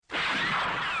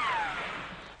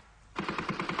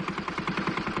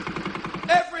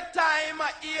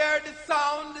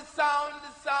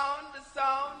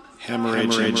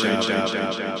Hemorrhage and Dub.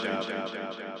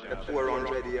 The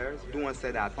 400 years, don't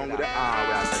say that. Only the R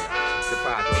we are saying. The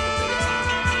part of the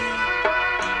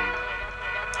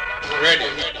Ready.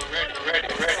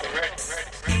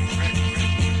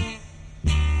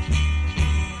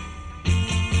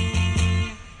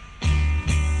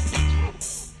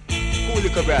 Cool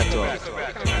little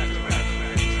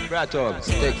Bratogs,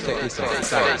 take this off.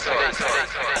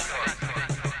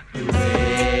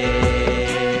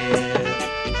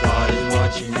 God is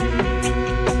watching you.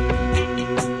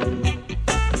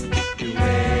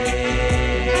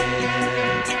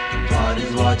 God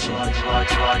is watching.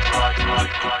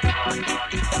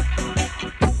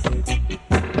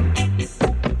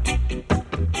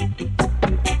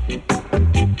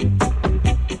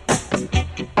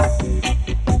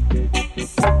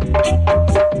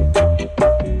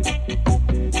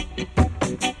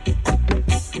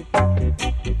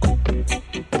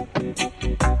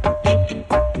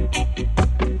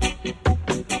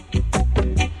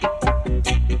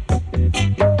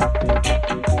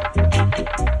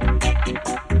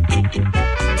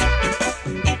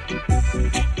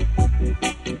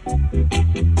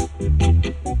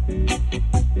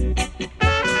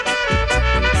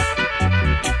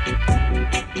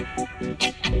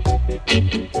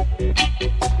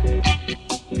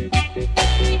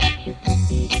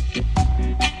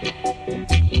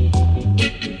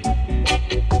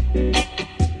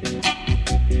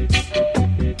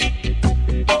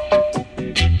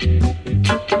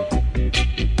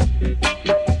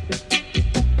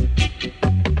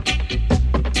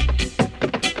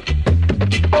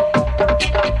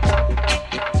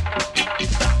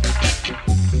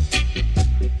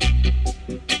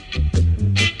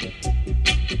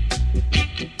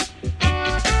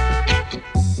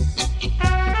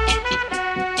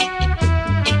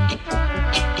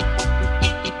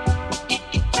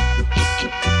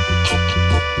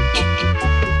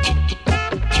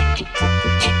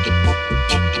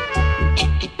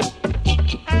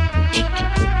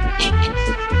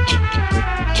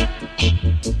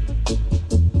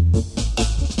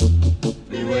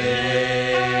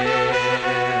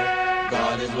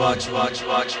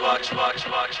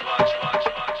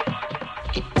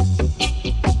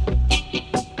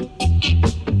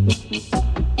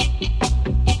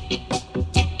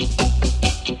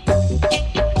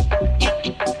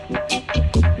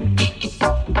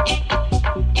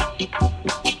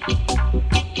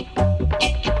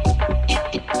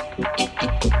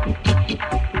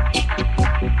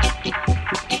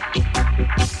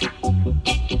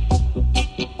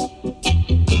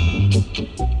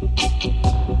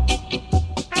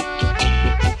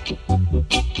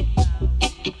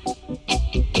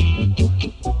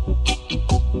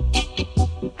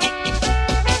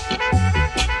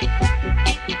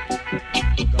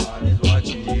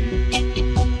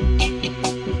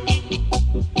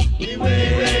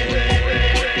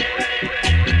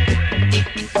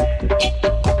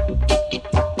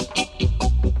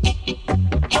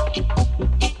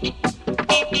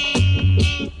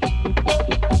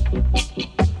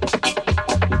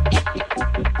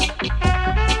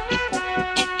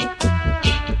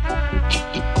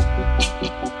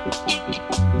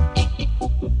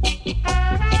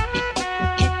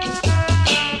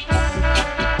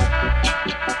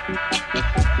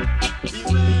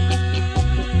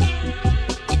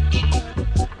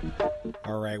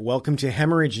 Welcome to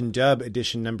Hemorrhage and Dub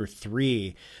edition number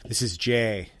 3. This is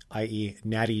Jay, i.e.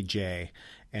 Natty J,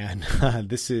 and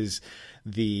this is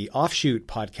the offshoot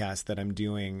podcast that I'm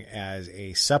doing as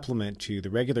a supplement to the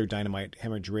regular Dynamite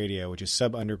Hemorrhage Radio, which is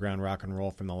sub-underground rock and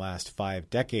roll from the last 5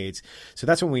 decades. So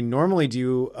that's what we normally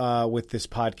do with this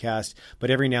podcast, but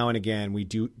every now and again we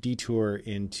do detour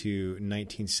into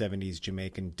 1970s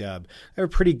Jamaican dub. I have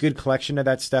a pretty good collection of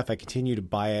that stuff. I continue to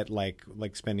buy it like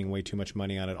spending way too much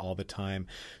money on it all the time.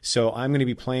 So I'm going to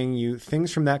be playing you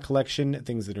things from that collection,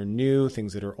 things that are new,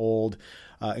 things that are old,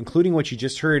 including what you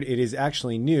just heard. It is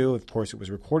actually new. Of course, it was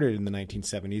recorded in the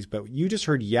 1970s, but you just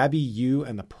heard Yabby You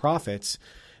and the Prophets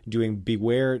doing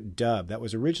Beware Dub. That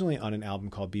was originally on an album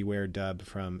called Beware Dub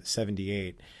from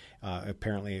 78.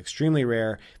 Apparently extremely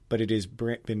rare, but it has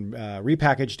been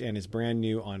repackaged and is brand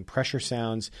new on Pressure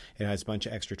Sounds. It has a bunch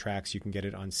of extra tracks. You can get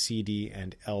it on CD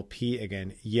and LP.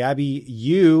 Again, Yabby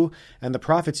You and the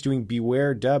Prophets doing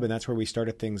Beware Dub, and that's where we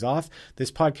started things off.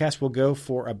 This podcast will go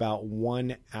for about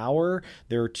 1 hour.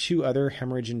 There are 2 other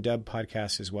Hemorrhage and Dub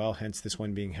podcasts as well, hence this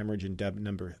one being Hemorrhage and Dub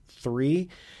number 3.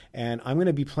 And I'm going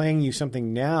to be playing you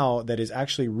something now that is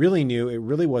actually really new. It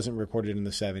really wasn't recorded in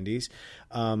the 70s,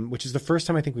 which is the first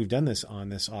time I think we've done this on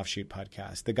this offshoot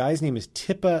podcast. The guy's name is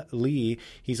Tippa Lee.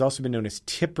 He's also been known as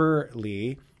Tipper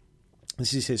Lee.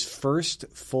 This is his first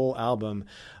full album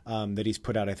that he's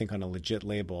put out, I think, on a legit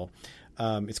label.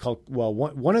 It's called, well,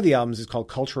 one of the albums is called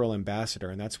Cultural Ambassador,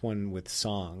 and that's one with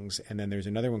songs. And then there's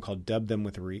another one called Dub Them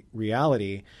With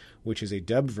Reality, which is a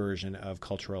dubbed version of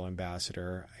Cultural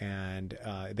Ambassador. And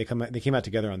they came out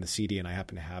together on the CD, and I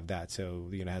happen to have that. So,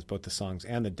 it has both the songs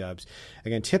and the dubs.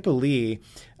 Again, Tippa Lee,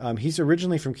 he's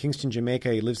originally from Kingston,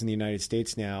 Jamaica. He lives in the United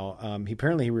States now.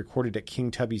 He recorded at King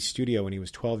Tubby's studio when he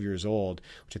was 12 years old,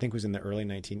 which I think was in the early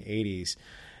 1980s.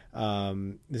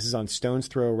 This is on Stone's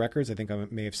Throw Records. I think I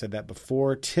may have said that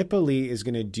before. Tippa Lee is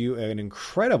going to do an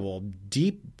incredible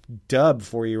deep dub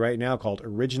for you right now called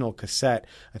Original Cassette.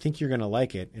 I think you're going to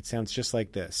like it. It sounds just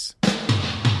like this.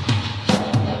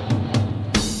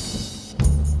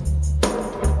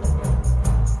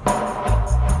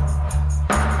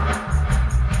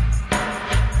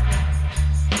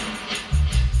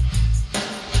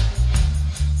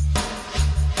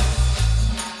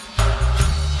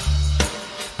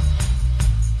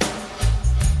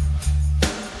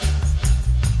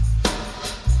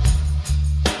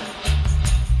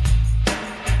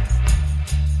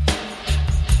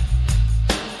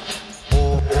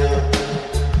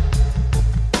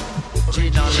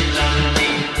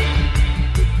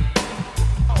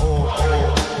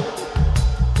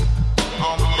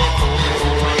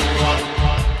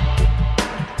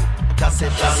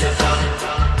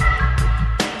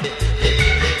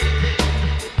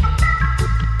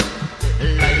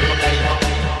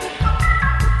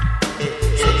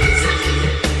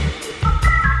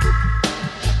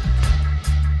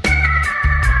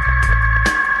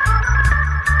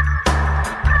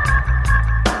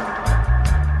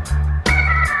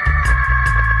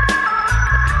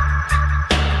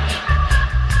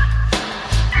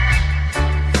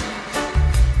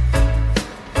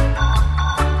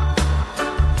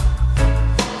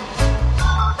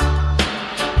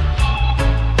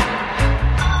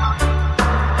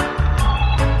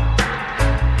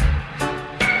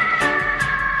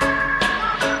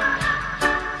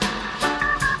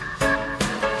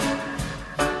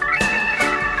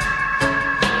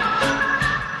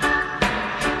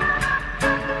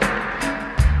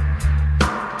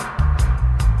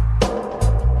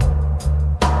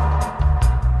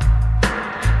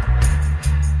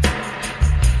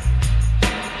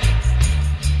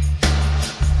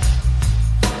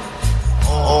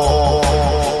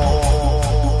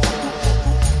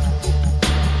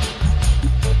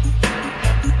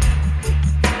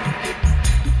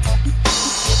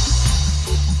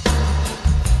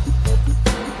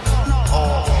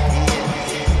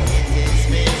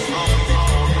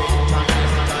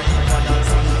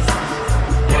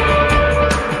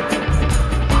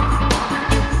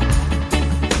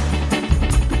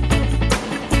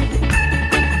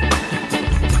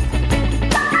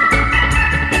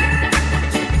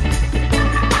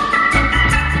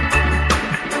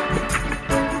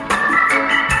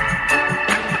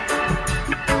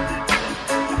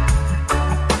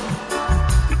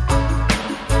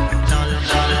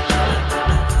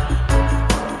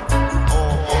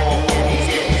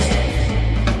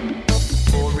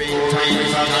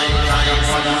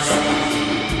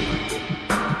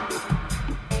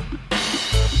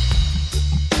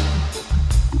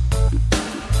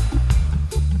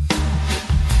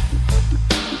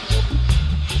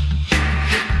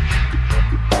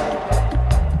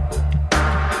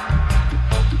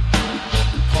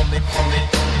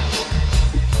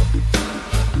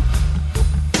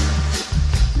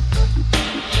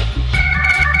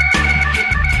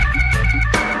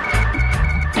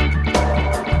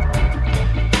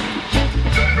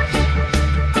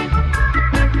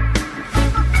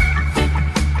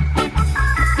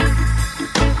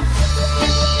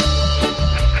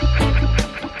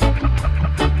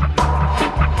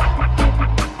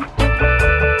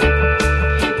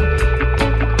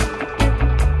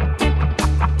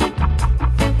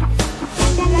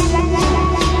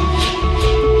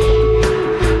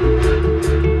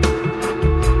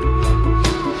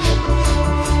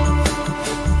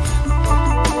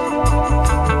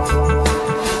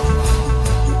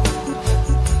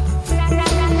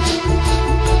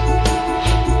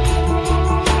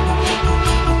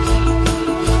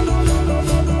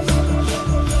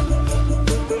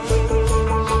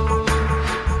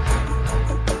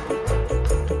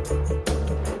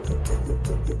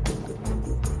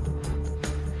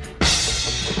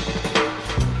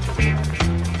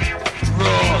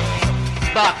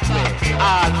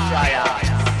 all friars,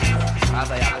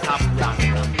 as I am top rank.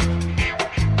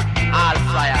 All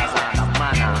friars are the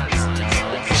manners.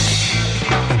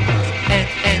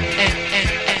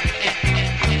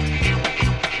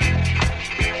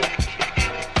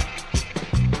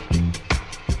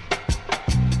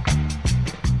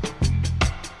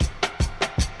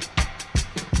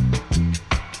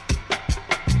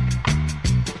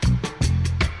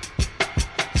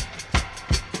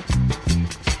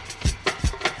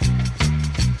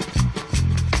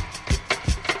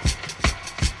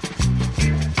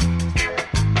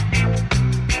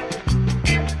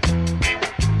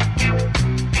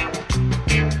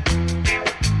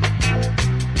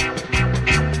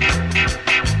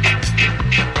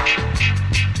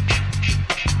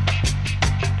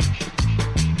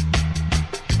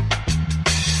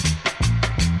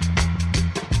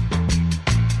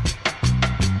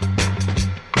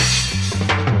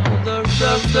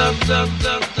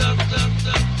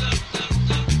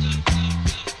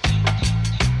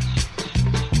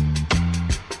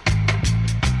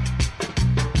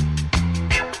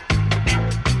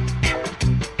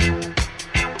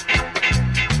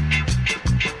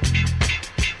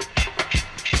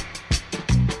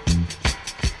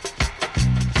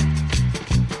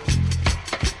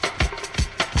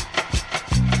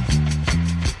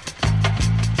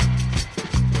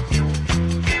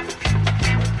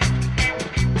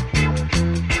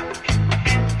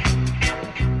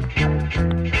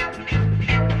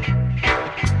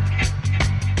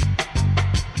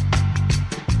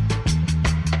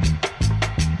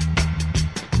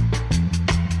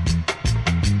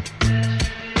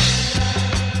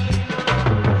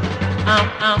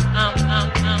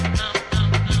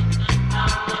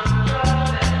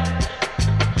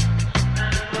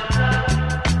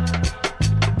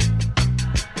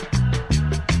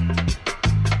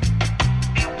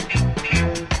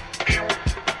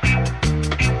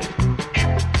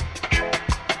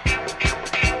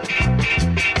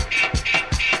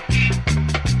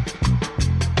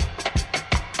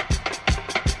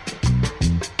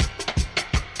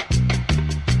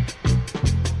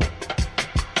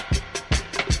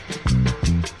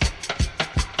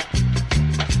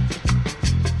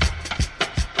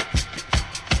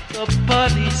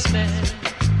 policeman.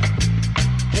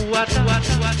 What?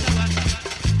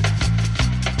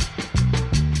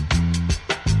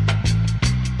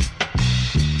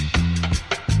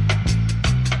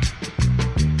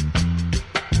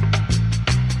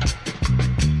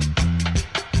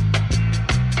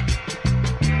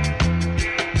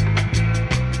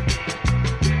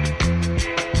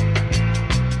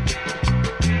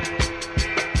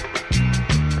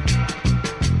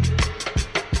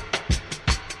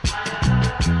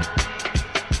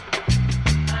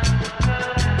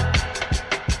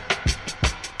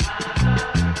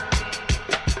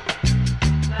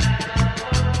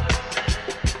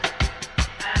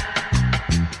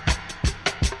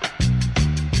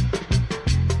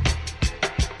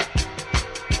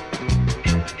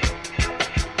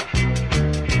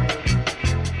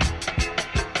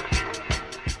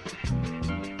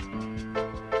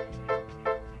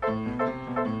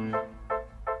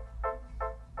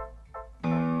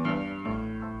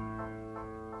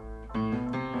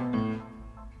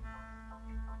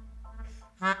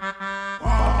 Oh.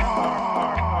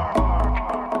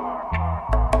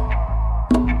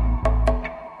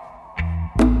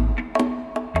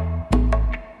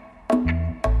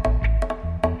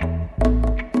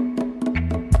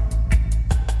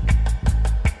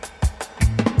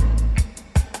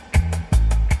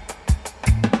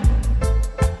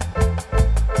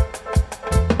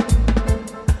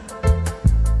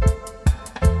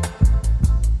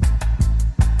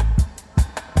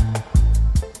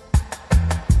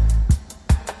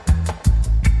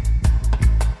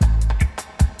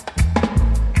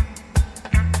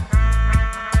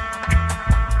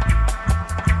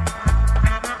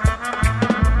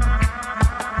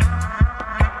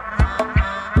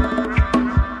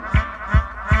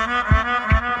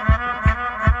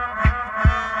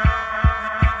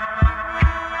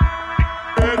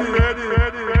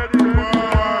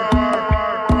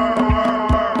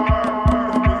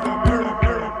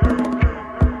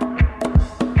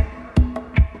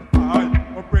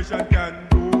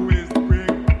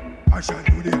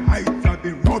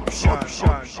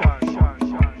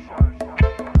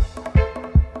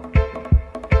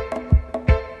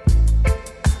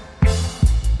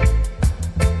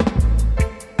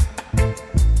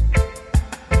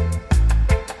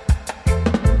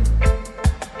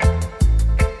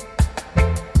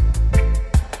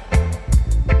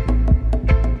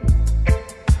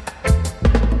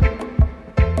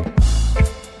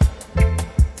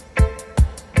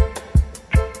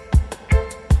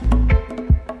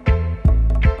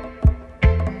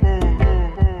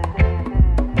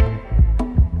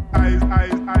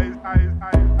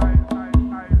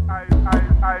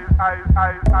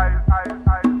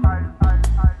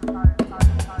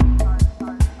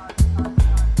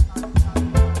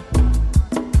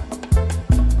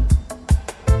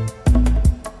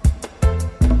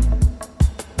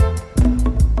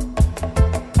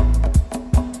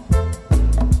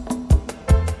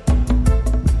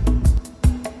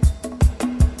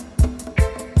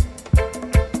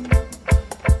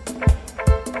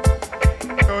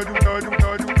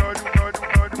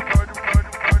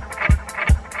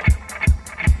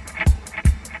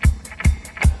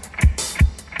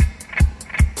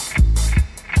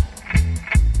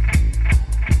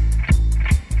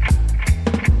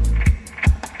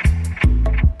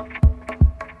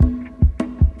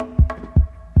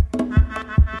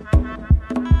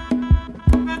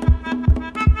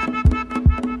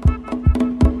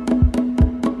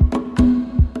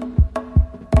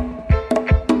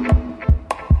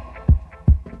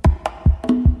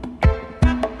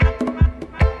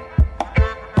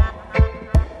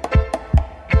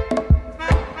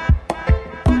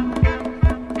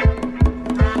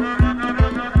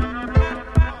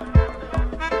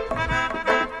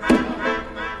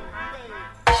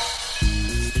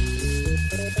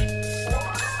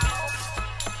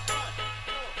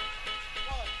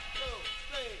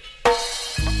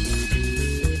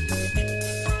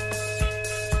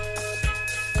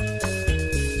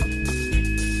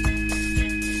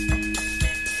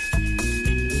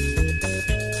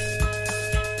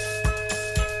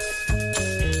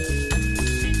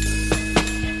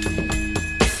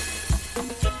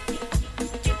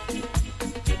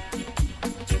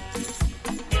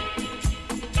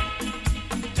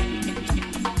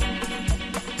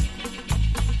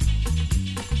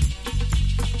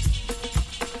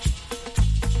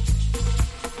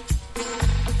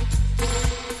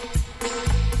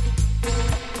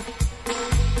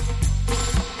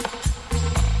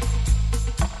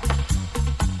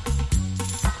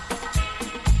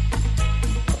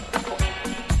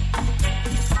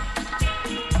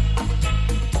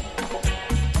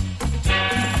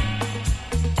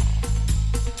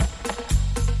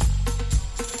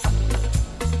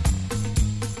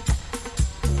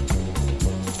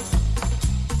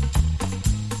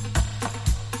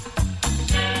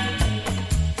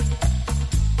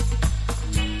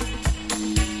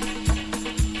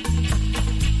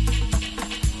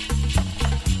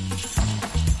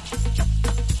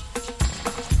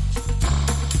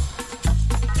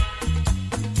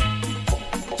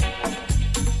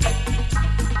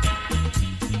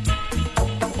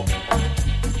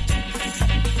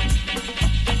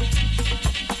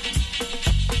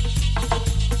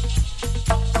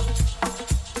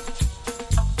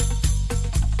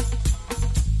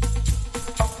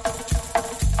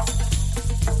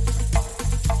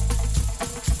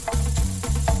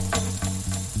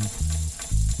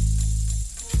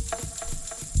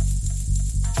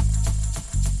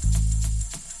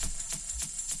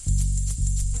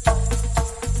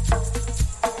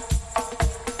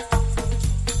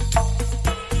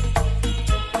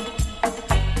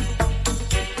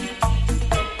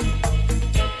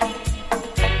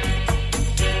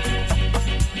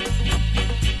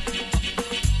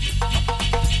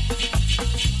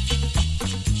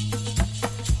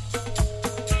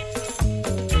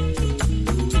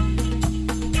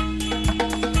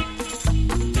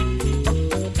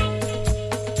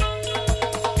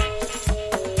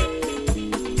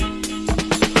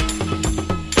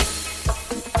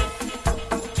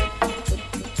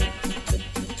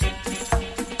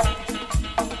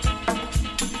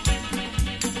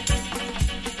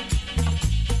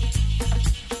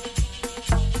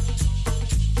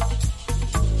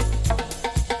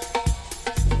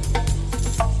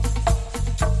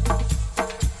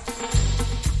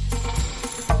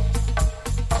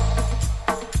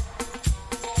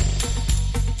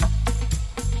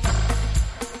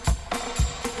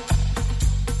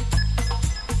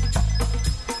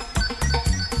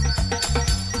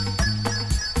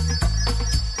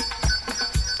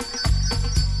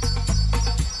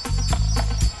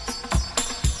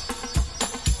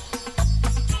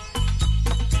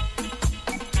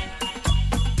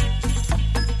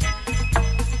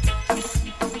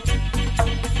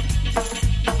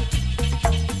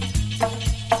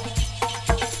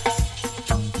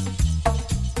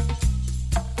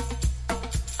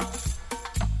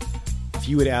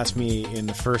 you had asked me in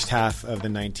the first half of the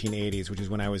 1980s, which is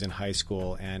when I was in high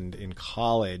school and in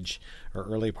college, or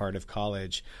early part of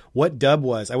college, what dub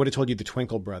was, I would have told you the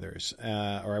Twinkle Brothers,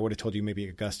 or I would have told you maybe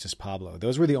Augustus Pablo.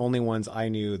 Those were the only ones I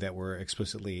knew that were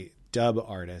explicitly dub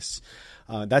artists.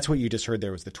 That's what you just heard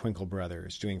there was the Twinkle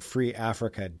Brothers doing Free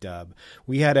Africa dub.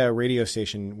 We had a radio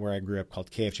station where I grew up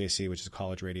called KFJC, which is a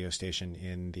college radio station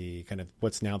in the kind of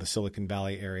what's now the Silicon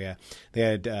Valley area. They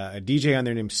had a DJ on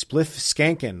there named Spliff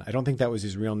Skankin. I don't think that was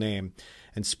his real name.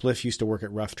 And Spliff used to work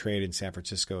at Rough Trade in San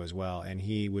Francisco as well, and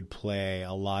he would play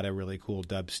a lot of really cool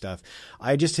dub stuff.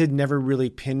 I just had never really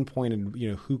pinpointed,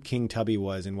 who King Tubby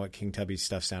was and what King Tubby's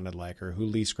stuff sounded like, or who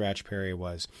Lee Scratch Perry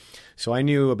was. So I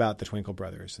knew about the Twinkle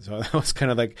Brothers. So that was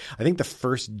kind of like, I think, the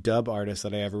first dub artist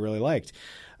that I ever really liked.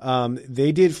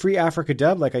 They did Free Africa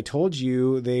dub. Like I told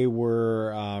you, they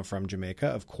were from Jamaica,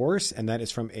 of course, and that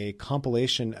is from a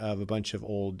compilation of a bunch of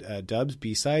old dubs,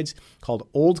 B-sides, called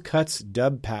Old Cuts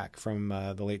Dub Pack from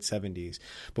the late 70s.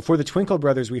 Before the Twinkle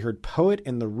Brothers, we heard Poet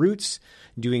and the Roots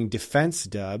doing Defense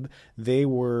dub. They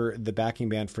were the backing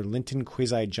band for Linton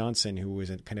Kwesi Johnson, who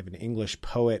was kind of an English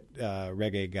poet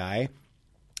reggae guy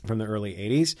from the early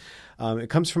 80s. It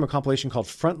comes from a compilation called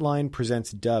Frontline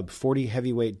Presents Dub, 40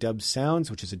 Heavyweight Dub Sounds,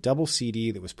 which is a double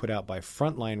CD that was put out by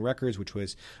Frontline Records, which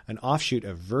was an offshoot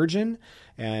of Virgin,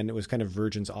 and it was kind of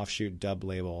Virgin's offshoot dub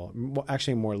label,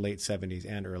 actually more late 70s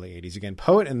and early 80s. Again,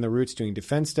 Poet and the Roots doing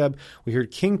Defense dub. We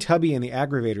heard King Tubby and the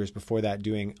Aggravators before that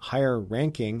doing Higher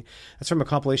Ranking. That's from a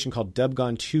compilation called Dub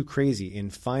Gone Too Crazy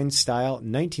in Fine Style,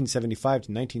 1975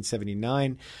 to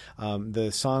 1979.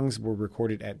 The songs were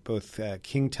recorded at both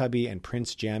King Tubby and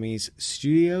Prince Jammy's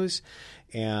studios,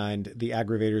 and the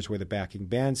Aggravators were the backing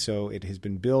band, so it has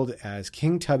been billed as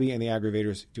King Tubby and the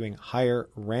Aggravators doing Higher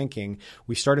Ranking.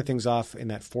 We started things off in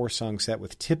that 4-song set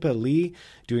with Tippa Lee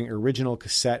doing Original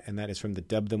Cassette, and that is from the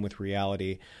Dub Them With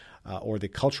Reality, or the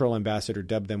Cultural Ambassador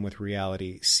Dub Them With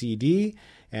Reality CD.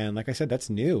 And like I said, that's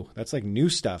new. That's like new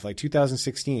stuff, like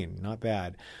 2016. Not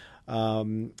bad.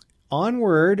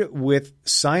 Onward with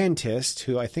Scientist,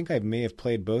 who I think I may have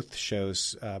played both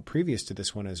shows previous to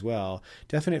this one as well.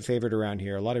 Definite favorite around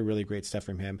here. A lot of really great stuff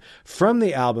from him. From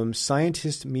the album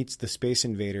Scientist Meets the Space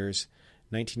Invaders,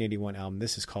 1981 album.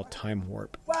 This is called Time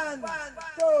Warp. 1,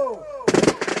 2.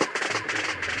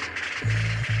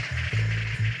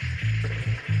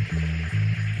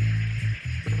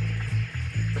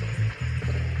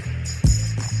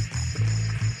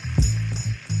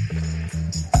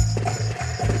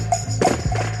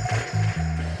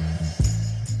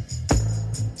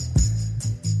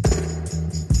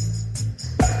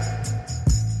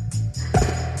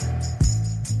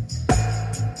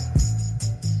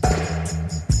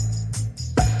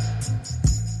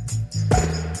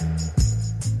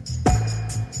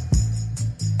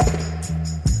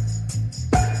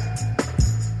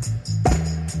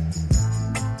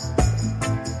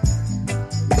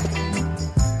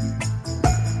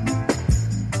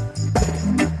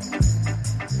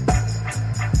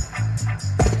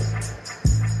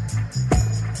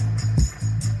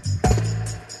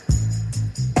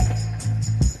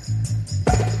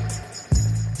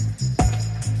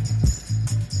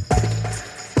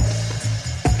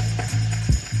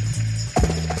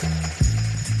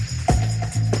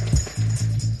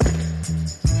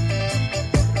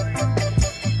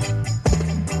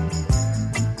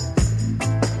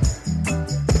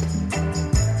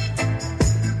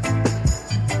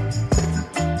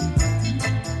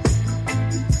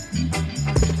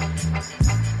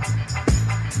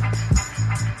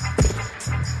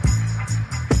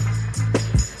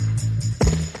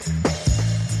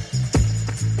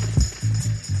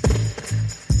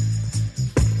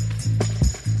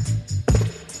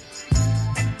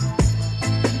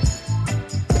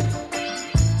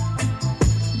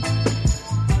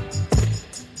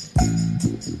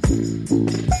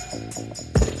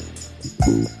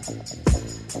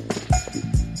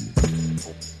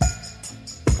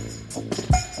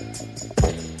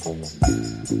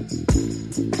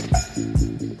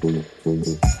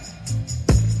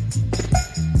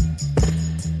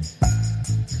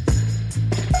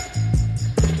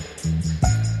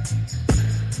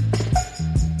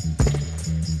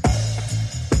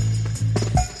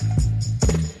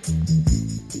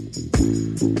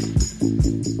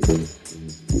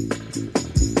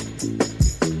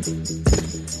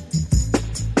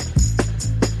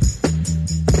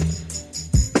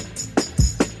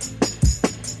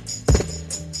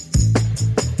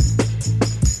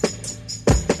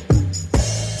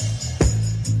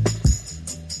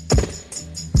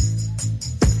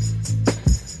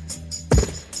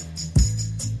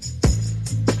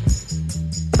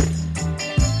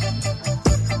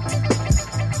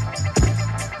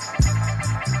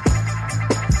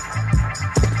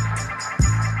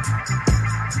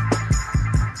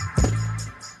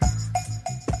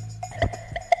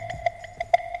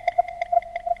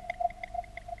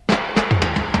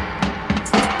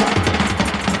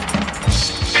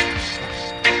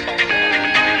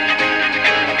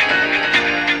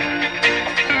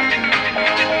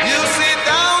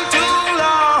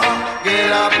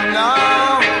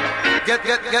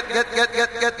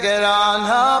 get on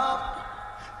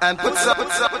up and put some.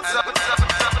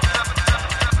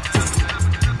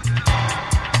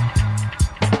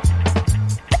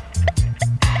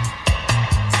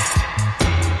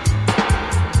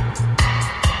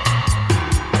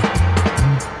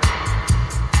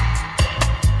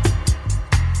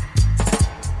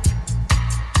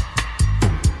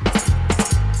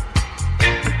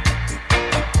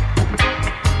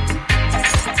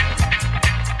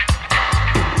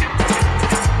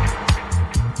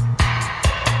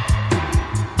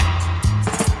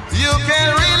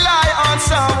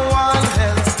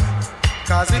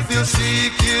 Cause if you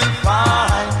seek, you'll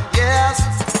find. Yes.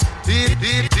 Deep,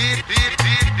 deep, deep, deep,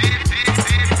 deep, deep, deep,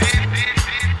 deep, deep,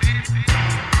 deep, deep,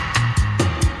 deep.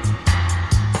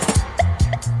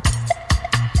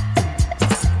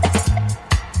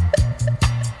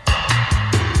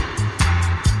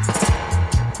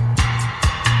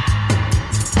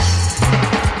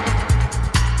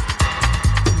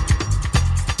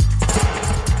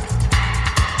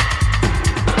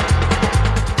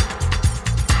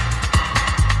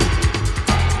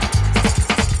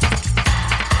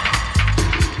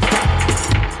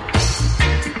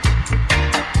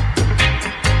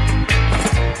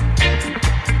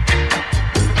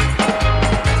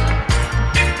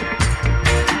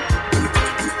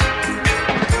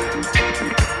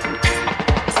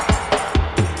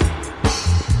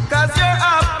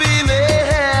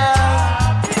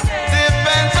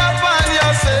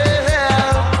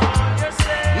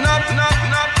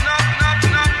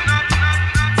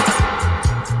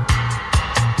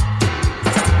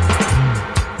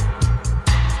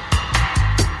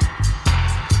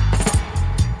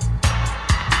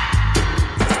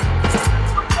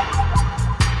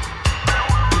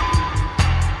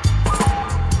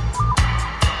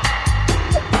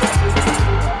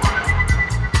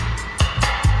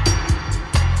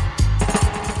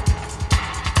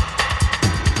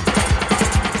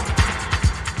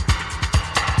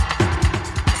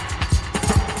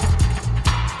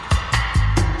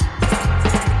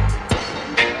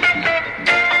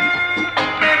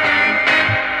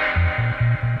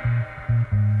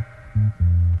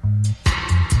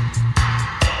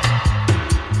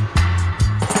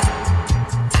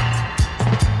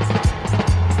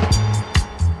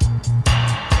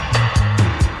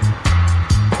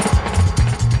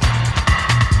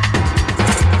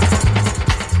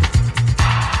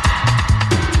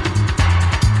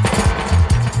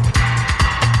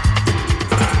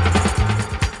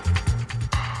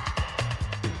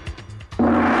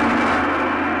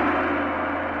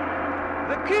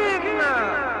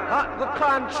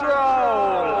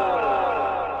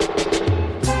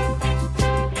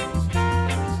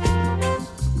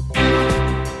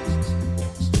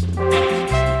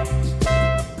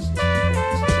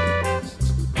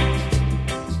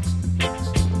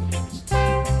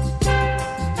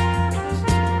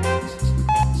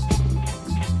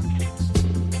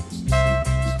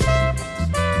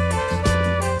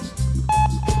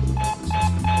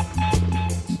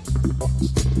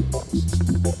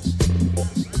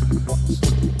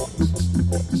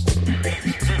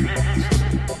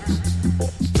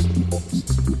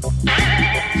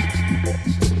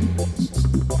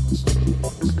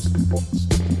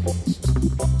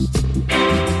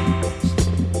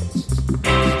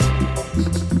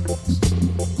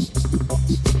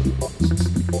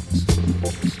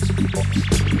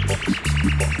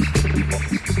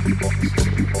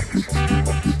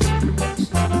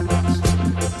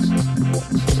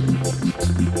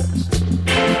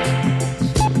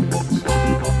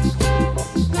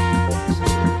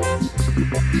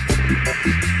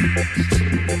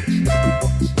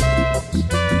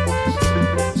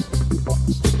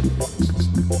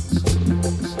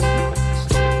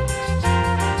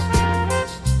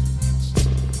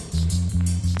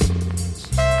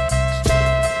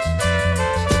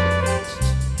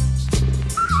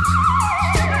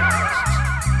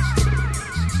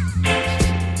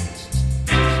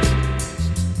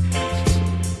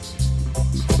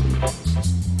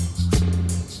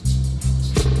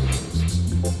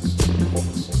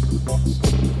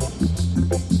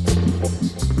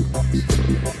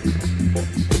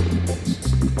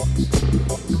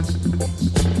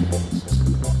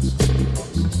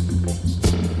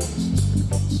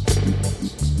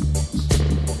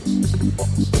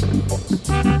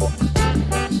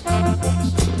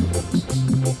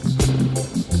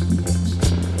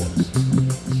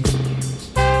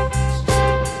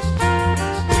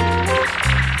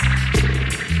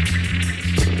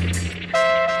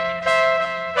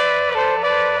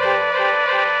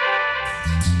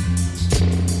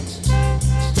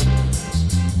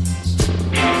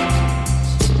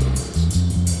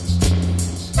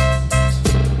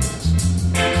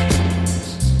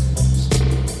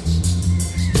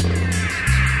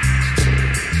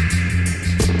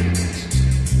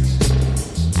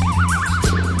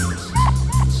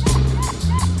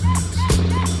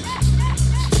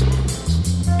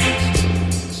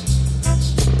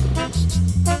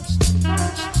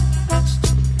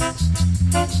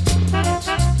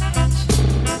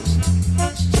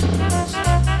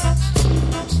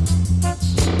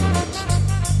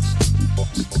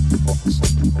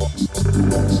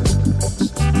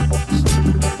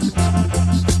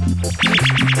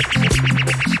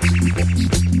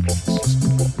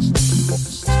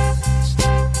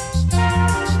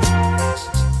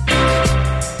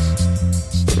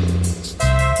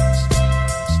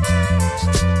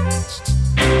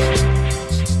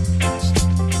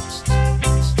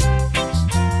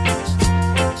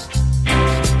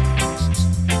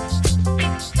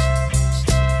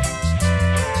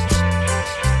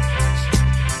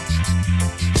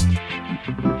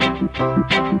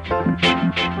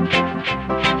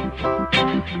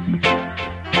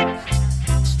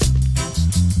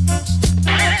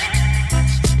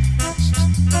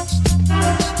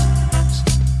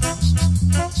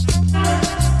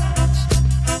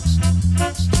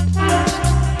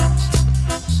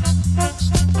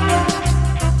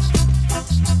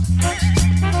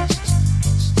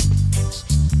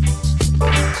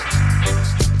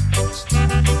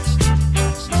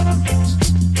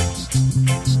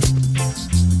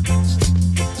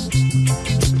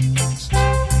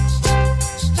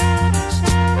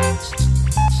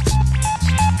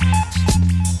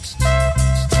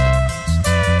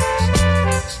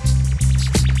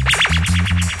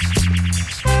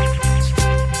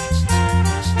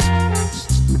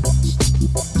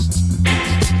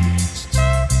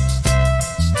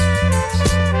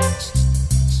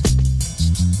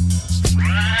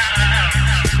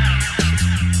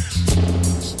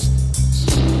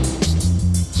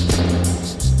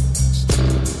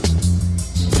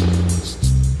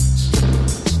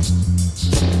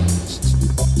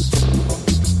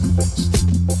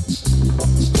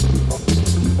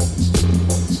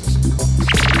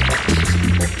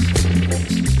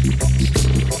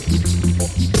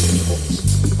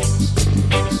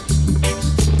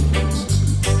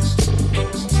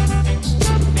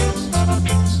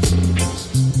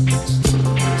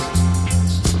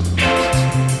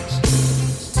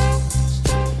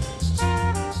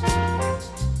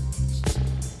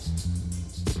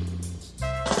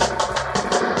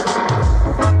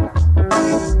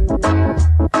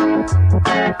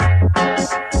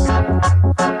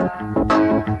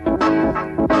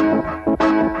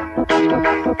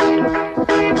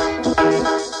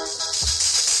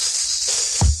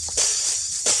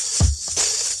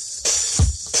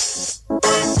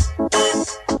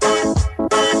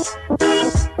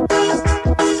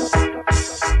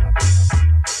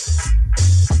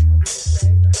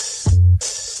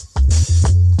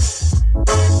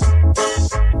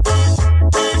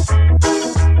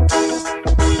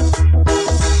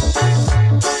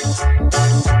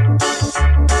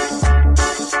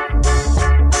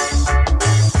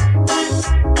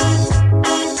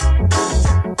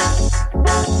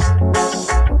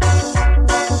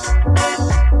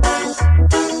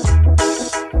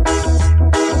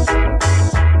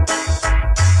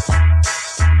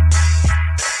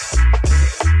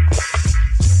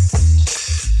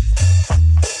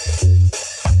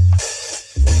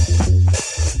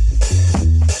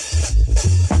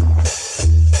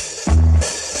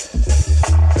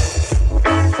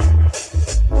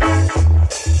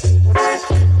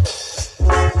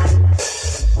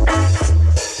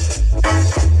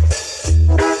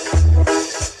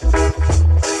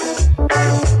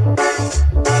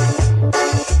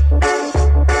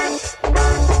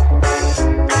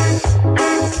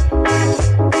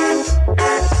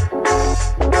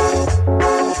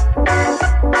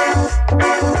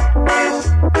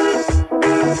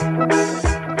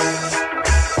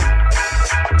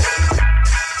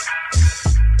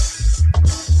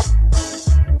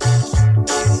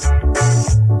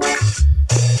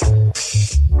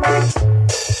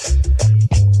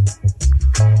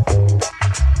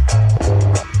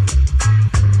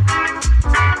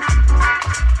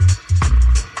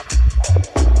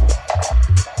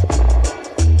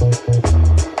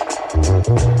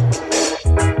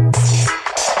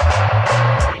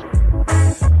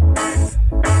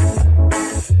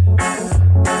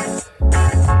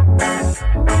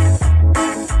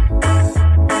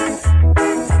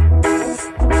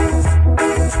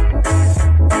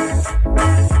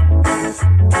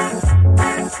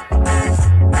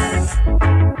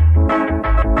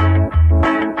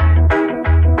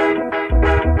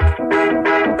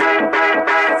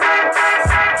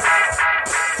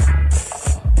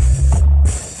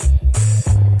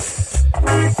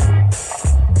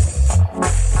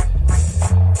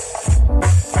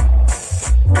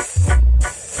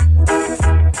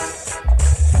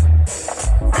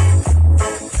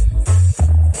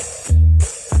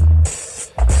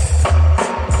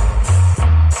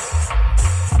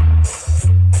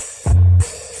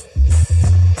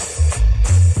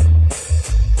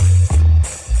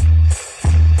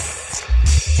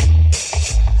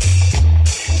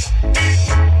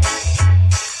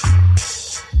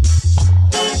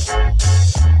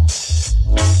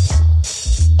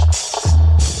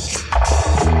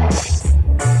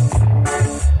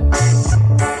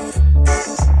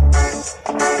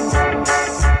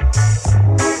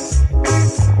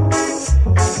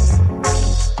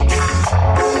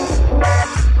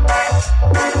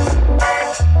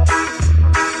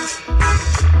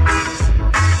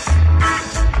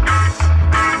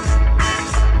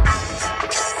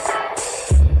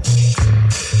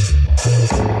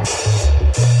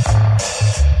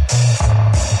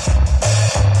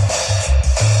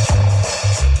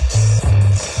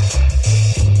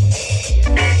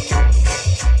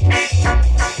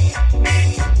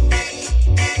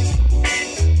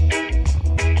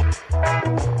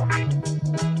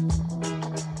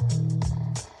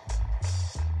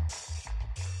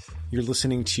 You're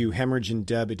listening to Hemorrhage and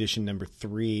Dub edition number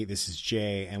 3. This is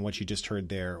Jay, and what you just heard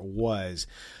there was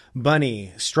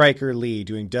Bunny Striker Lee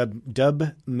doing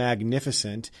Dub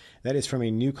Magnificent. That is from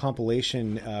a new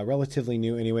compilation, relatively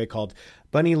new anyway, called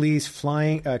Bunny Lee's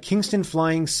Kingston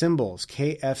Flying Cymbals,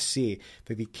 KFC.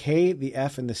 The K, the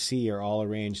F, and the C are all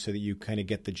arranged so that you kind of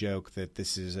get the joke that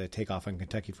this is a takeoff on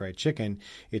Kentucky Fried Chicken.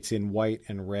 It's in white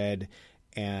and red,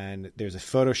 and there's a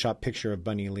Photoshop picture of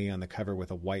Bunny Lee on the cover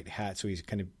with a white hat, so he's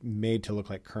kind of made to look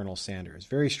like Colonel Sanders.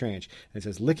 Very strange. And it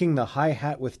says, licking the high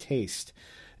hat with taste.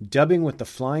 Dubbing with the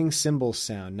flying cymbals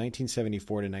sound, 1974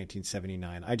 to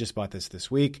 1979. I just bought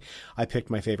this week. I picked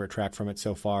my favorite track from it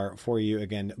so far for you.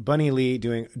 Again, Bunny Lee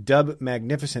doing Dub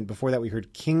Magnificent. Before that, we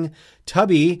heard King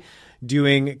Tubby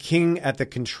doing King at the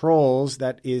Controls.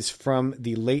 That is from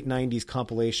the late 90s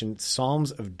compilation,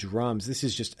 Psalms of Drums. This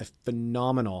is just a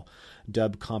phenomenal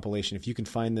dub compilation. If you can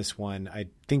find this one, I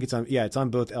think it's on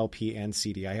both LP and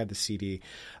CD. I have the CD.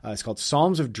 It's called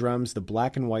Psalms of Drums, The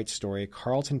Black and White Story,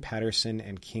 Carlton Patterson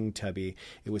and King Tubby.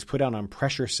 It was put out on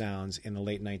Pressure Sounds in the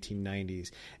late 1990s.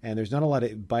 And there's not a lot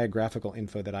of biographical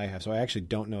info that I have, so I actually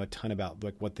don't know a ton about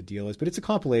like what the deal is. But it's a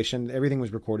compilation. Everything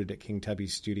was recorded at King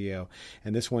Tubby's studio.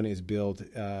 And this one is billed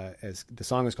as the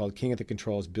song is called King at the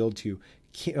Controls, billed to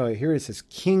here it says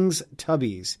King's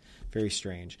Tubbies. Very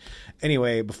strange.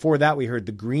 Anyway, before that, we heard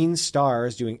the Green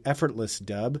Stars doing Effortless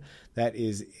Dub. That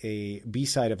is a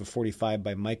B-side of a 45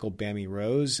 by Michael Bammy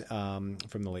Rose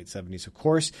from the late 70s, of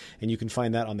course. And you can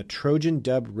find that on the Trojan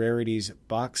Dub Rarities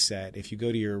box set. If you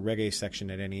go to your reggae section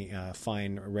at any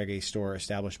fine reggae store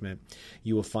establishment,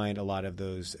 you will find a lot of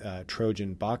those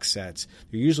Trojan box sets.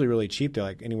 They're usually really cheap. They're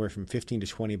like anywhere from $15 to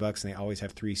 $20, and they always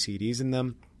have 3 CDs in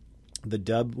them. The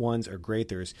dub ones are great.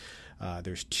 There's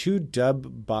 2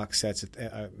 dub box sets.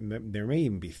 There may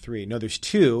even be 3. No, there's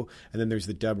 2, and then there's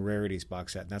the Dub Rarities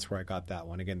box set, and that's where I got that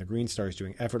one. Again, the Green Stars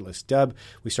doing Effortless Dub.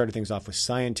 We started things off with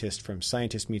Scientist from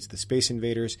Scientist Meets the Space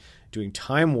Invaders doing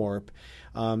Time Warp.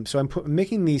 So I'm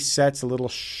making these sets a little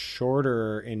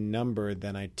shorter in number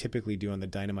than I typically do on the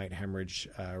Dynamite Hemorrhage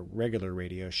regular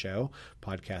radio show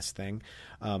podcast thing.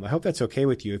 I hope that's okay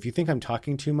with you. If you think I'm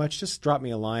talking too much, just drop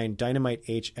me a line,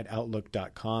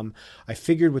 dynamiteh@outlook.com. I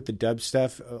figured with the dub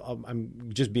stuff,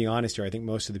 I'm just being honest here, I think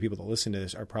most of the people that listen to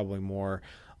this are probably more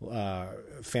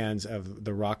fans of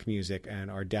the rock music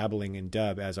and are dabbling in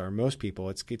dub, as are most people.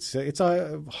 It's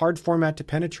a hard format to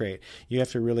penetrate. You have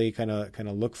to really kind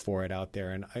of look for it out there.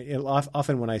 And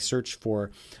often when I search for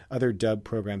other dub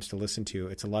programs to listen to,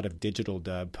 it's a lot of digital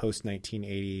dub, post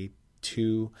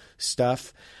 1982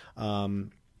 stuff.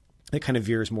 It kind of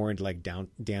veers more into like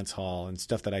dance hall and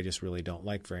stuff that I just really don't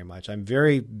like very much. I'm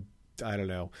very, I don't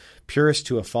know, purist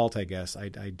to a fault, I guess. I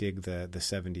dig the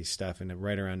 70s stuff, and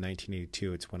right around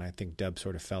 1982, it's when I think dub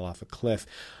sort of fell off a cliff.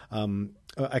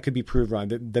 I could be proved wrong.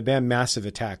 The band Massive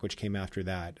Attack, which came after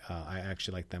that, I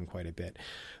actually like them quite a bit.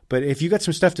 But if you got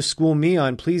some stuff to school me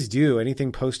on, please do.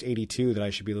 Anything post 82 that I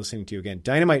should be listening to. Again,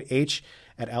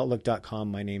 dynamiteh@outlook.com.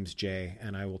 My name's Jay,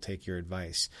 and I will take your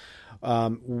advice.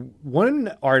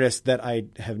 One artist that I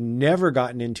have never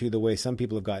gotten into the way some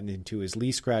people have gotten into is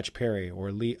Lee Scratch Perry,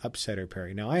 or Lee Upsetter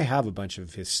Perry. Now, I have a bunch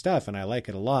of his stuff, and I like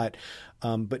it a lot,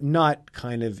 but not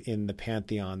kind of in the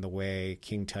pantheon the way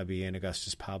King Tubby and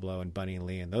Augustus Pablo and Bunny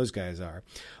Lee and those guys are.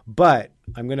 But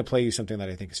I'm going to play you something that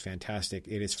I think is fantastic.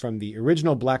 It is from the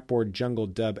original Blackboard Jungle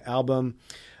Dub album.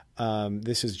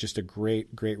 This is just a great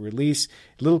release.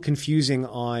 A little confusing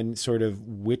on sort of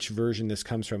which version this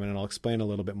comes from, and I'll explain a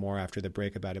little bit more after the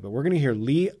break about it. But we're going to hear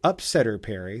Lee Upsetter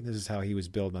Perry. This is how he was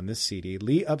billed on this CD.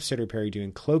 Lee Upsetter Perry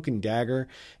doing Cloak and Dagger,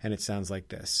 and it sounds like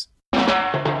this.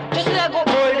 Just let go.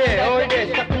 Hold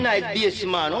there. Stop the night, bass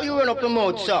man. Oh, you run up your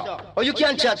mouth, sir. Oh, you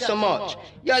can't chat so much.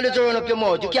 You always run up your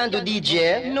mouth. You can't do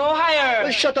DJ. No higher.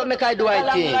 Well, shut up, make I do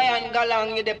I thing. Lion,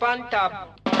 galang, you the on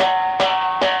top.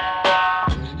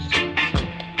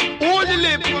 Hold the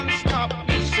lip and stop,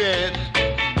 he said.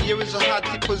 Here is a hot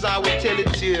tip, cause I will tell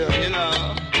it to you, you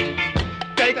know.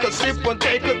 Take a sip and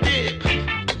take a dip.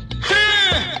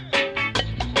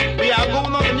 We are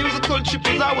going on a musical trip,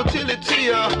 cause I will tell it to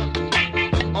you.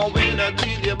 Oh, when I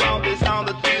tell you about the sound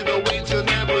of the way to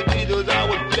never did as I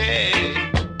would play.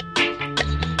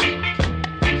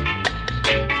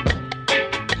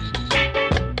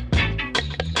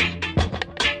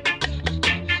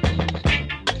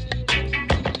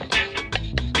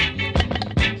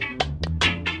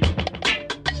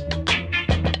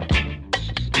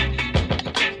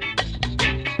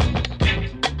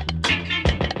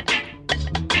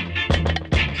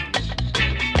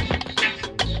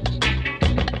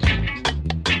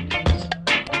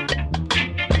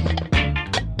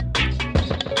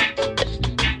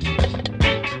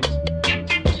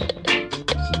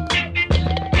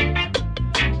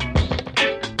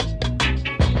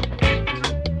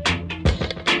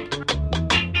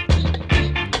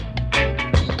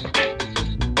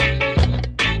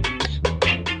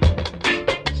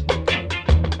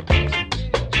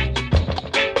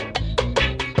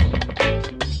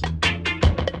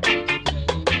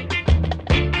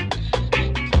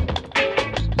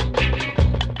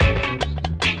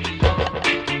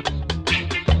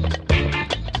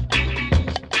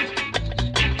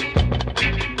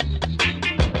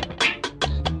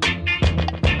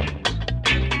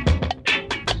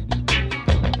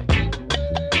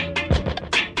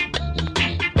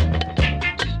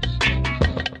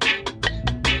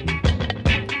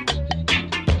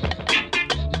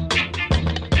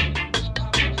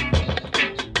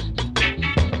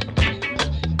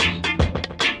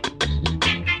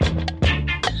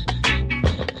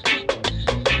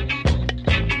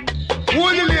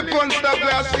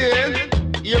 are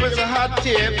saying? Here is a hot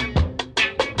tip.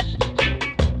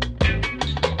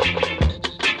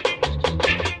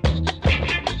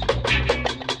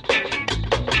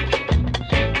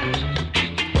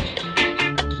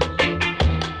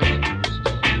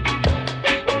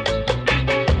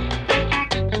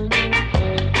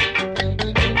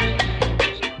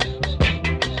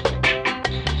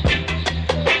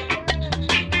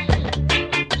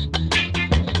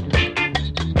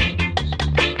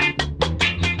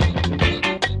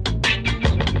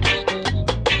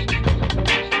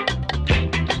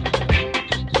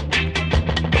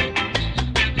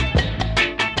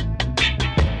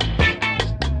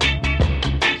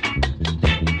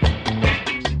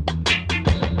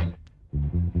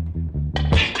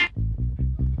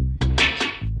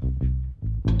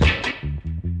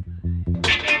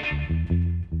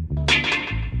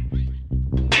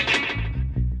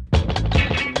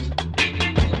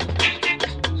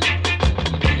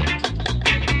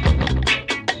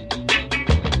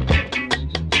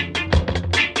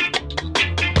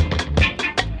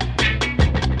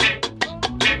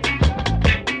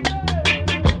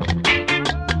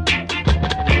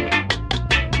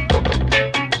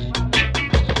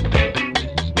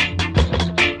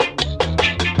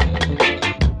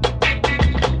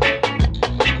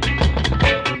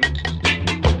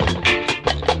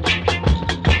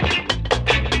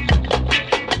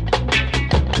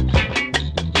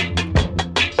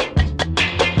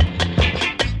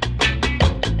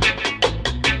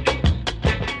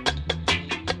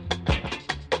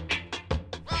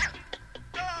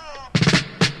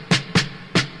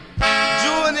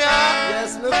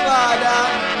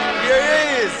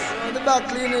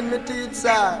 Cleaning my teeth,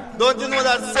 sir. Don't you know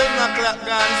that 7 o'clock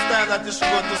gone is time that you should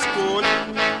go to school?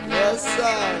 Yes,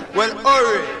 sir. Well,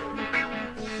 hurry.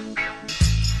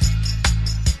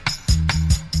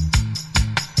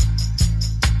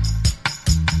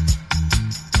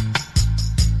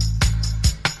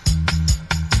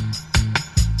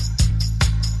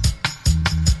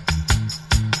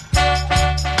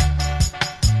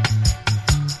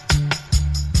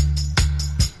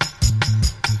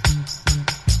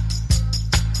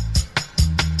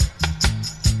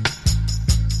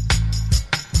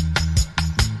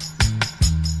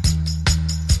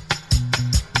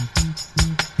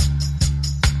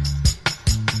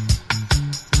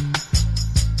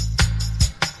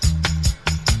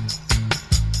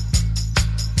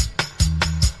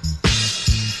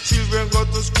 Go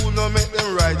to school, no make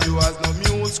them ride you as no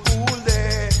mule. School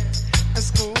day, a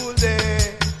school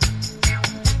day.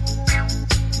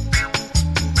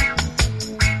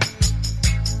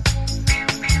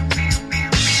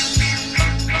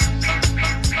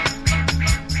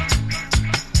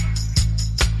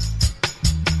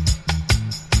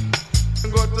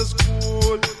 Go to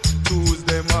school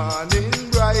Tuesday morning,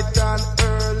 bright and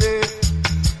early.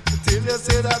 Till you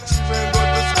say that children go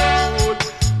to school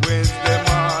Wednesday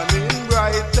morning,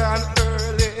 bright and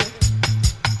early.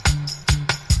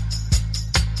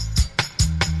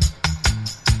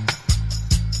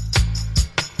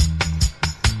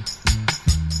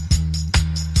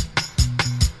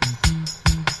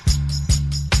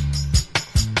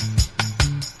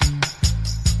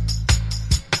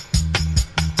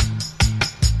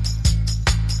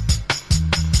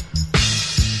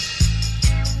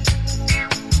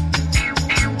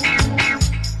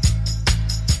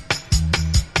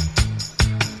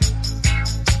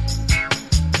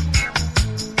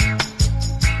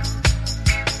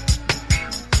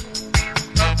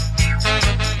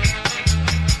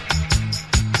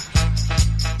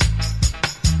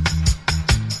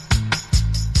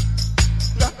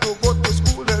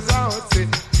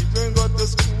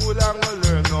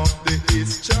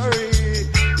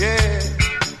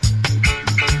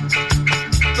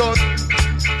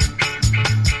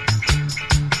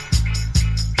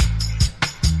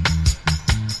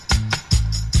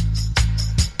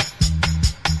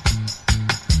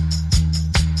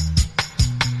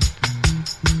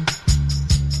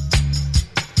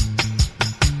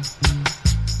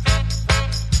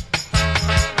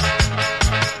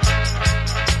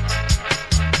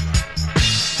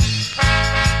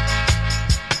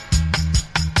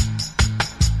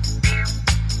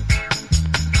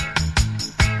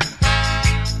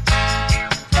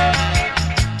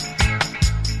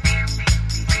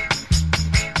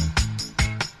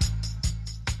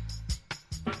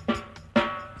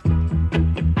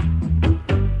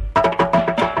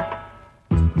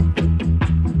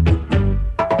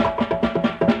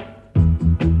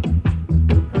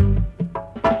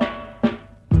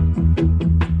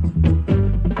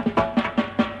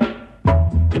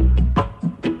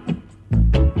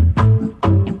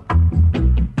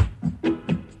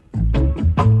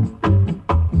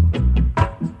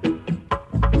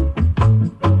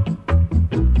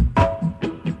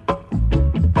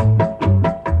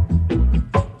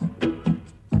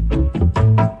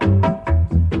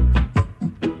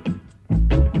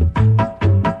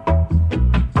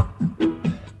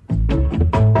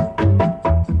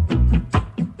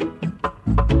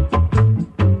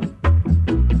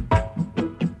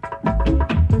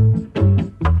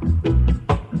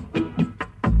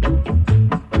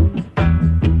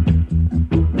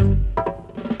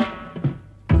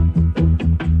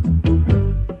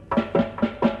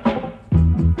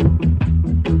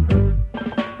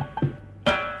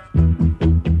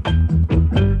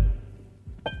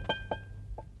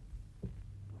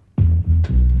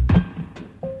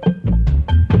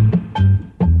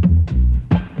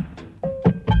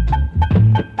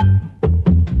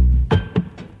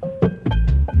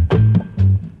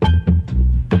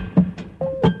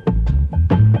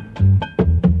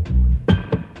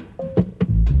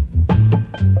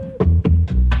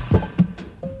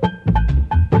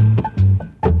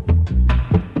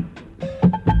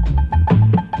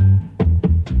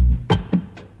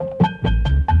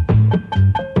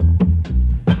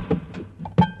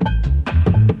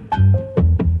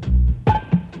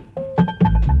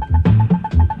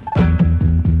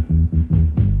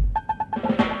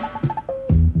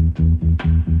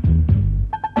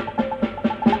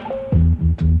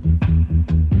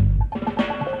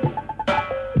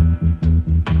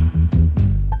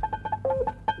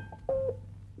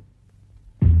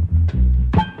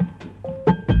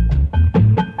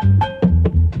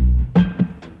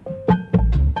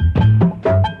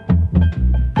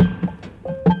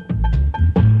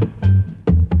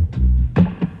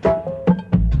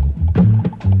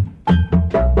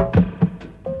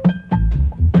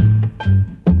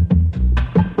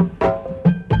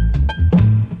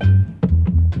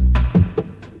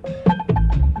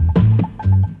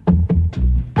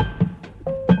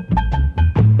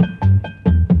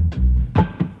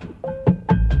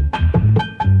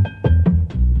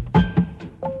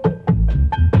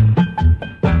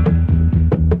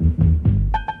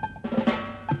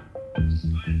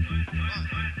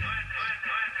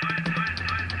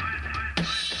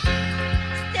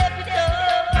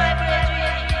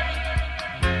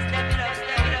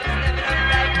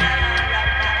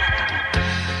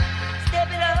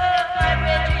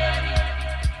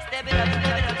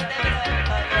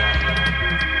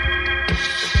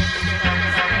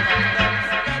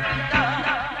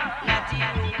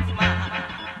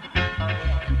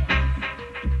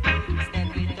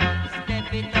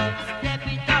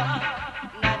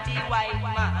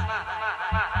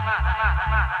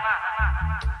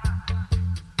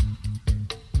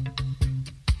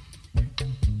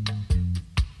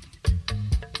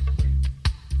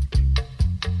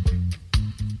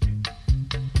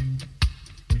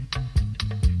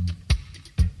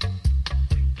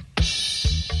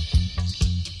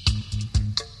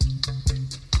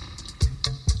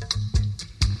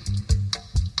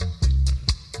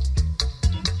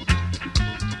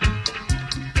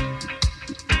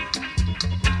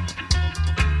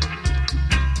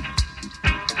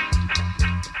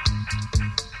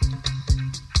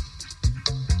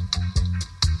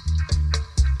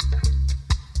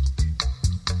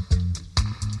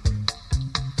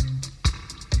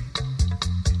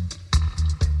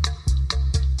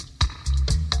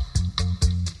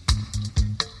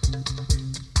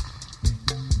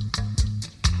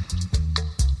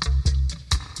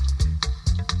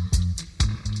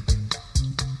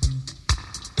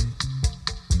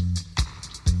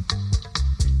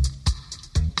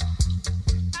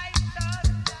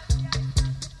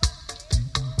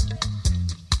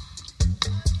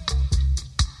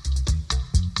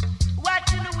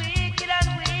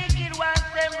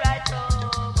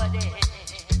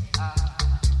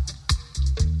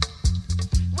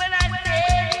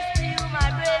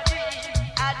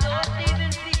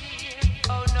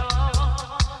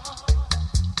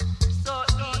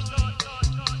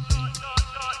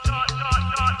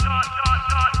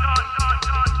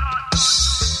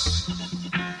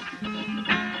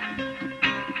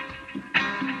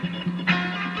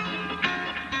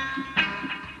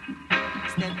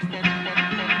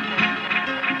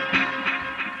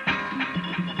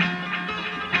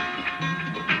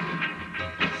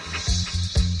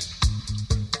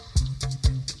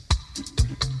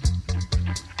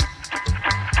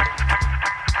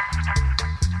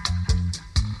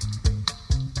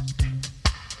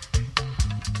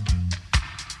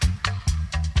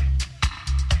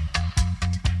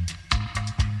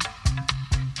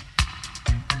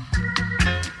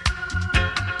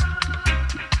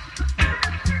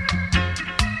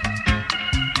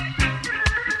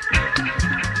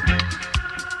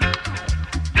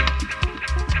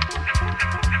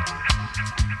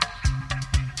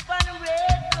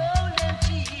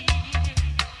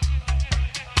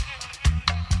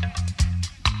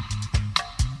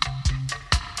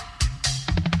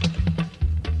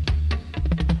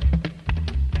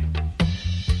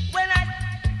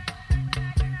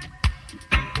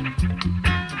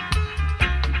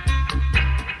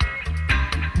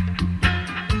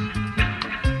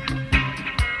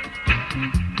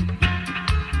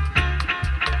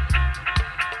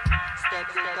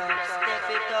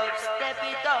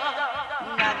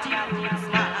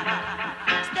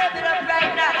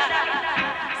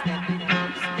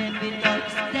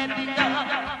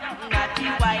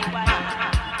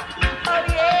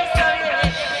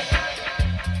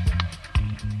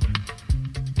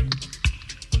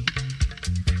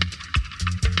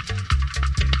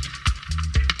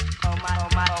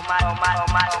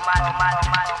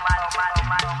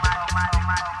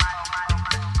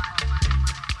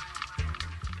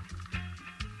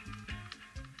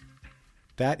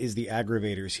 That is the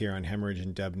Aggravators here on Hemorrhage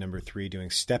and Dub number 3 doing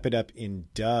Step It Up in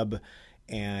Dub.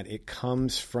 And it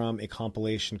comes from a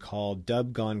compilation called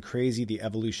Dub Gone Crazy, The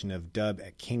Evolution of Dub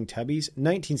at King Tubby's,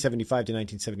 1975 to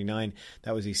 1979.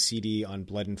 That was a CD on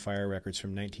Blood and Fire Records from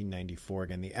 1994.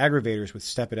 Again, the Aggravators with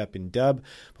Step It Up in Dub.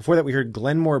 Before that, we heard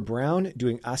Glenmore Brown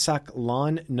doing Asak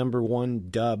Lon number 1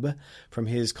 Dub from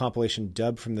his compilation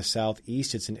Dub from the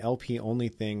Southeast. It's an LP-only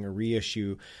thing, a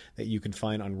reissue that you can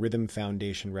find on Rhythm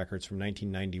Foundation Records from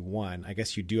 1991. I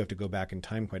guess you do have to go back in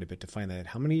time quite a bit to find that.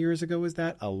 How many years ago was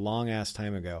that? A long-ass time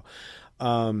ago.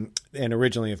 And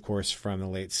originally, of course, from the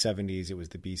late 70s, it was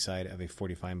the B-side of a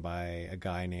 45 by a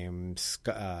guy named,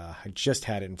 I just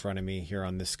had it in front of me here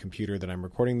on this computer that I'm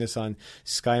recording this on,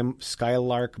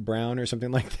 Skylark Brown or something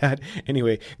like that.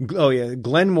 Anyway,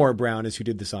 Glenmore Brown is who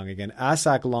did the song again.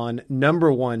 Asak Lon,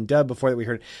 number 1 Dub. Before that, we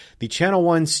heard the Channel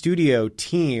 1 studio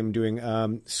team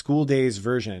doing School Days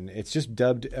version. It's just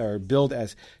dubbed or billed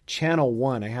as Channel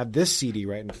 1. I have this CD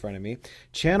right in front of me.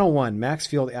 Channel 1,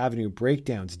 Maxfield Avenue,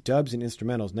 Breakdowns, Dubs and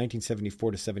Instrumentals,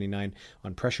 1974 to 79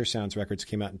 on Pressure Sounds Records.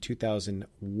 Came out in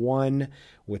 2001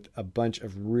 with a bunch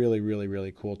of really, really,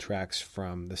 really cool tracks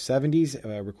from the 70s,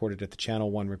 recorded at the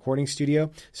Channel 1 recording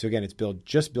studio. So again, it's billed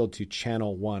to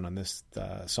Channel 1 on this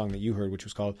song that you heard, which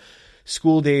was called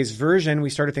School Days version. We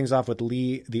started things off with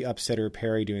Lee the Upsetter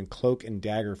Perry doing Cloak and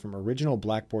Dagger from original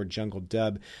Blackboard Jungle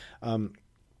Dub.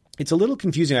 It's a little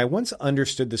confusing. I once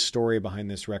understood the story behind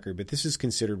this record, but this is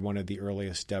considered one of the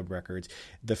earliest dub records.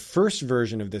 The first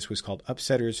version of this was called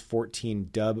Upsetters 14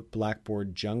 Dub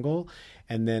Blackboard Jungle,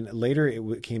 and then later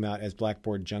it came out as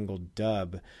Blackboard Jungle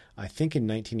Dub, I think in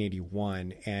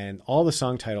 1981, and all the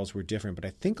song titles were different, but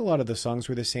I think a lot of the songs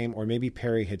were the same, or maybe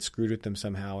Perry had screwed with them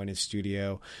somehow in his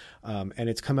studio, and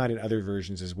it's come out in other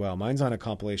versions as well. Mine's on a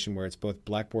compilation where it's both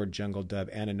Blackboard Jungle Dub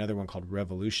and another one called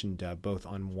Revolution Dub, both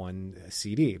on one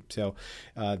CD. So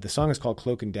the song is called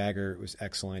Cloak and Dagger. It was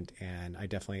excellent, and I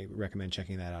definitely recommend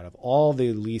checking that out. Of all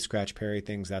the Lee Scratch Perry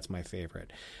things, that's my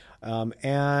favorite.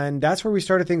 And that's where we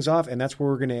started things off, and that's where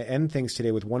we're going to end things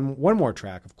today with one more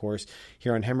track, of course,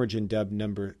 here on Hemorrhage and Dub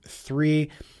number 3.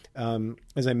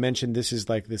 As I mentioned, this is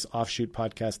like this offshoot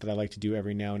podcast that I like to do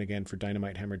every now and again for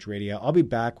Dynamite Hemorrhage Radio. I'll be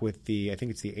back with I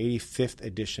think it's the 85th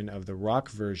edition of the rock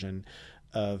version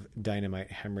of Dynamite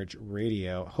Hemorrhage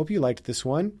Radio. Hope you liked this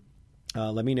one.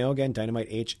 Let me know again,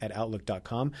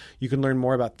 dynamiteh@outlook.com. You can learn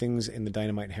more about things in the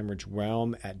Dynamite Hemorrhage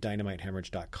realm at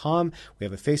dynamitehemorrhage.com. We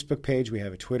have a Facebook page. We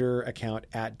have a Twitter account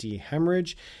at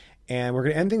 @dhemorrhage. And we're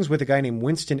going to end things with a guy named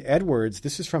Winston Edwards.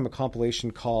 This is from a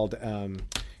compilation called, here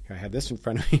I have this in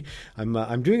front of me.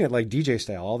 I'm doing it like DJ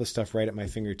style, all the stuff right at my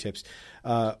fingertips.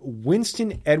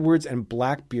 Winston Edwards and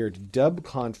Blackbeard Dub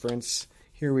Conference.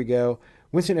 Here we go.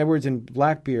 Winston Edwards and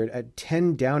Blackbeard at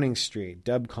 10 Downing Street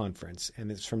Dub Conference,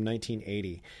 and it's from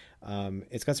 1980.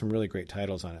 It's got some really great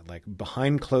titles on it, like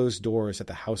Behind Closed Doors at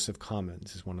the House of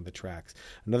Commons is one of the tracks.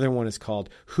 Another one is called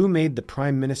Who Made the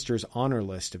Prime Minister's Honor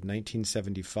List of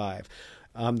 1975.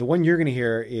 The one you're going to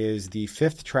hear is the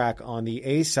 5th track on the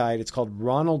A side. It's called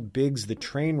Ronald Biggs the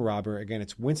Train Robber. Again,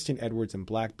 it's Winston Edwards and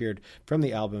Blackbeard from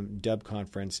the album Dub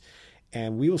Conference.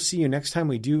 And we will see you next time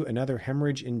we do another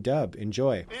Hemorrhage in Dub.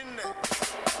 Enjoy.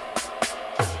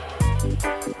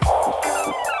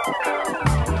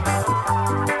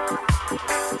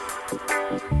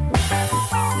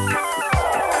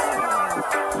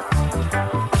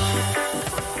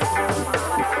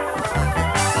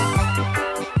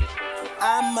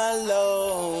 I'm a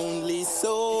lonely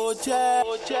soldier.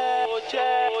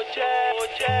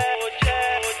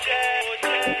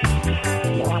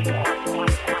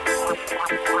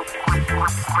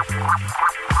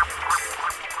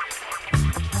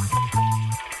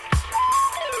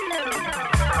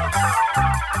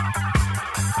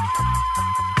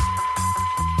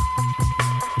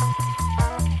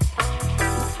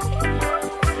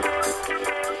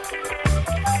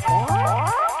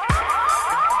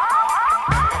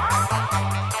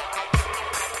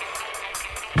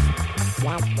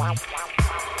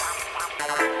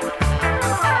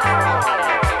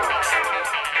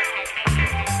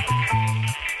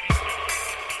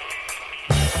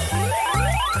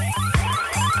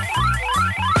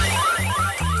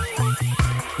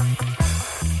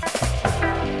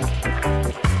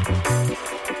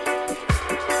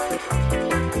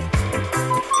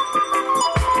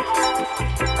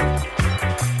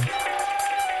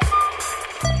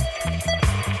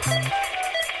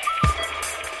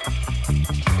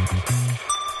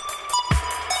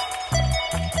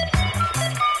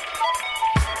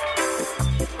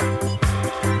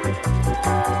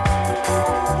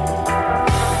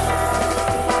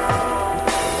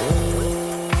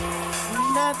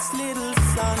 That's little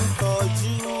son called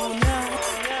Junior.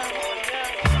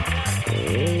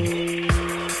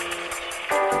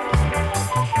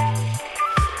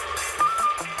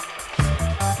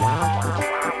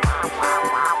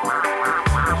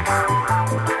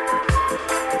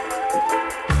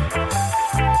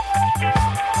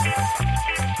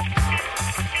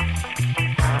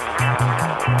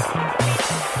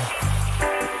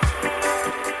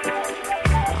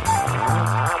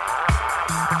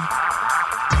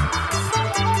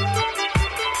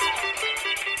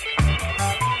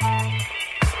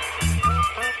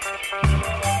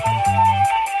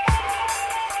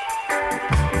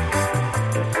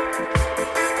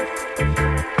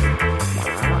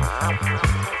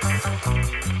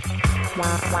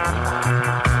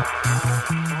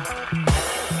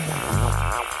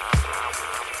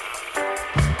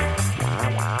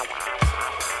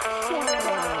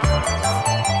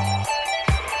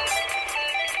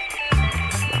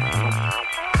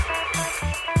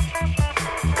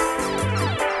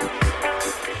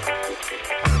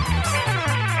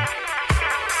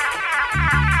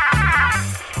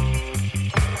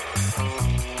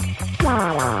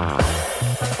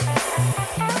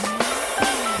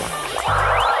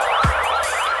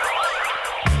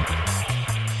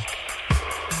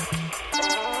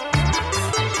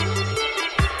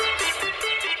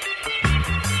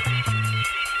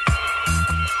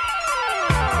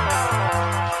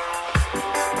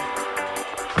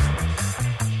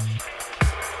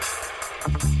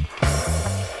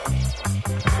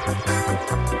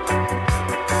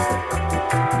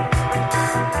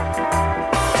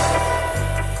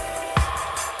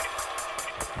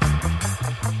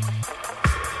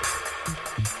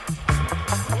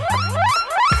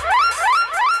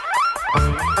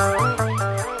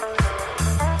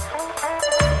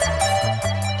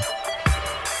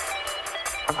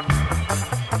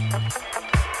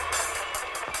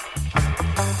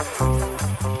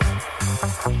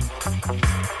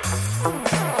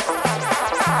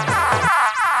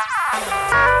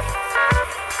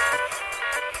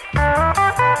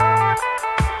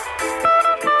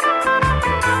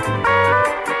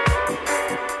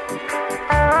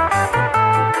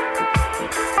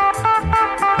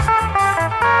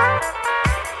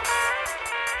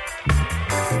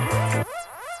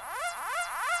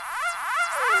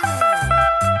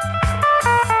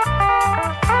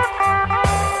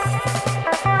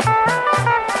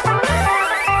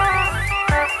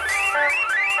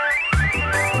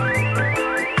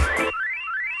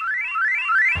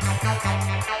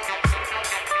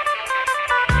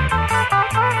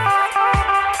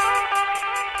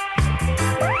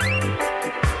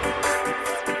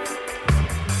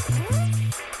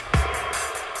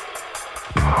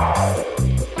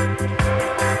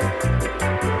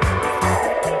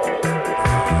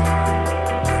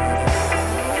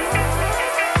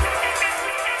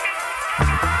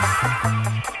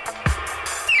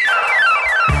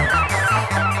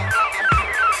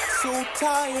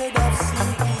 tired of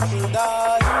seeing people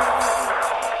die.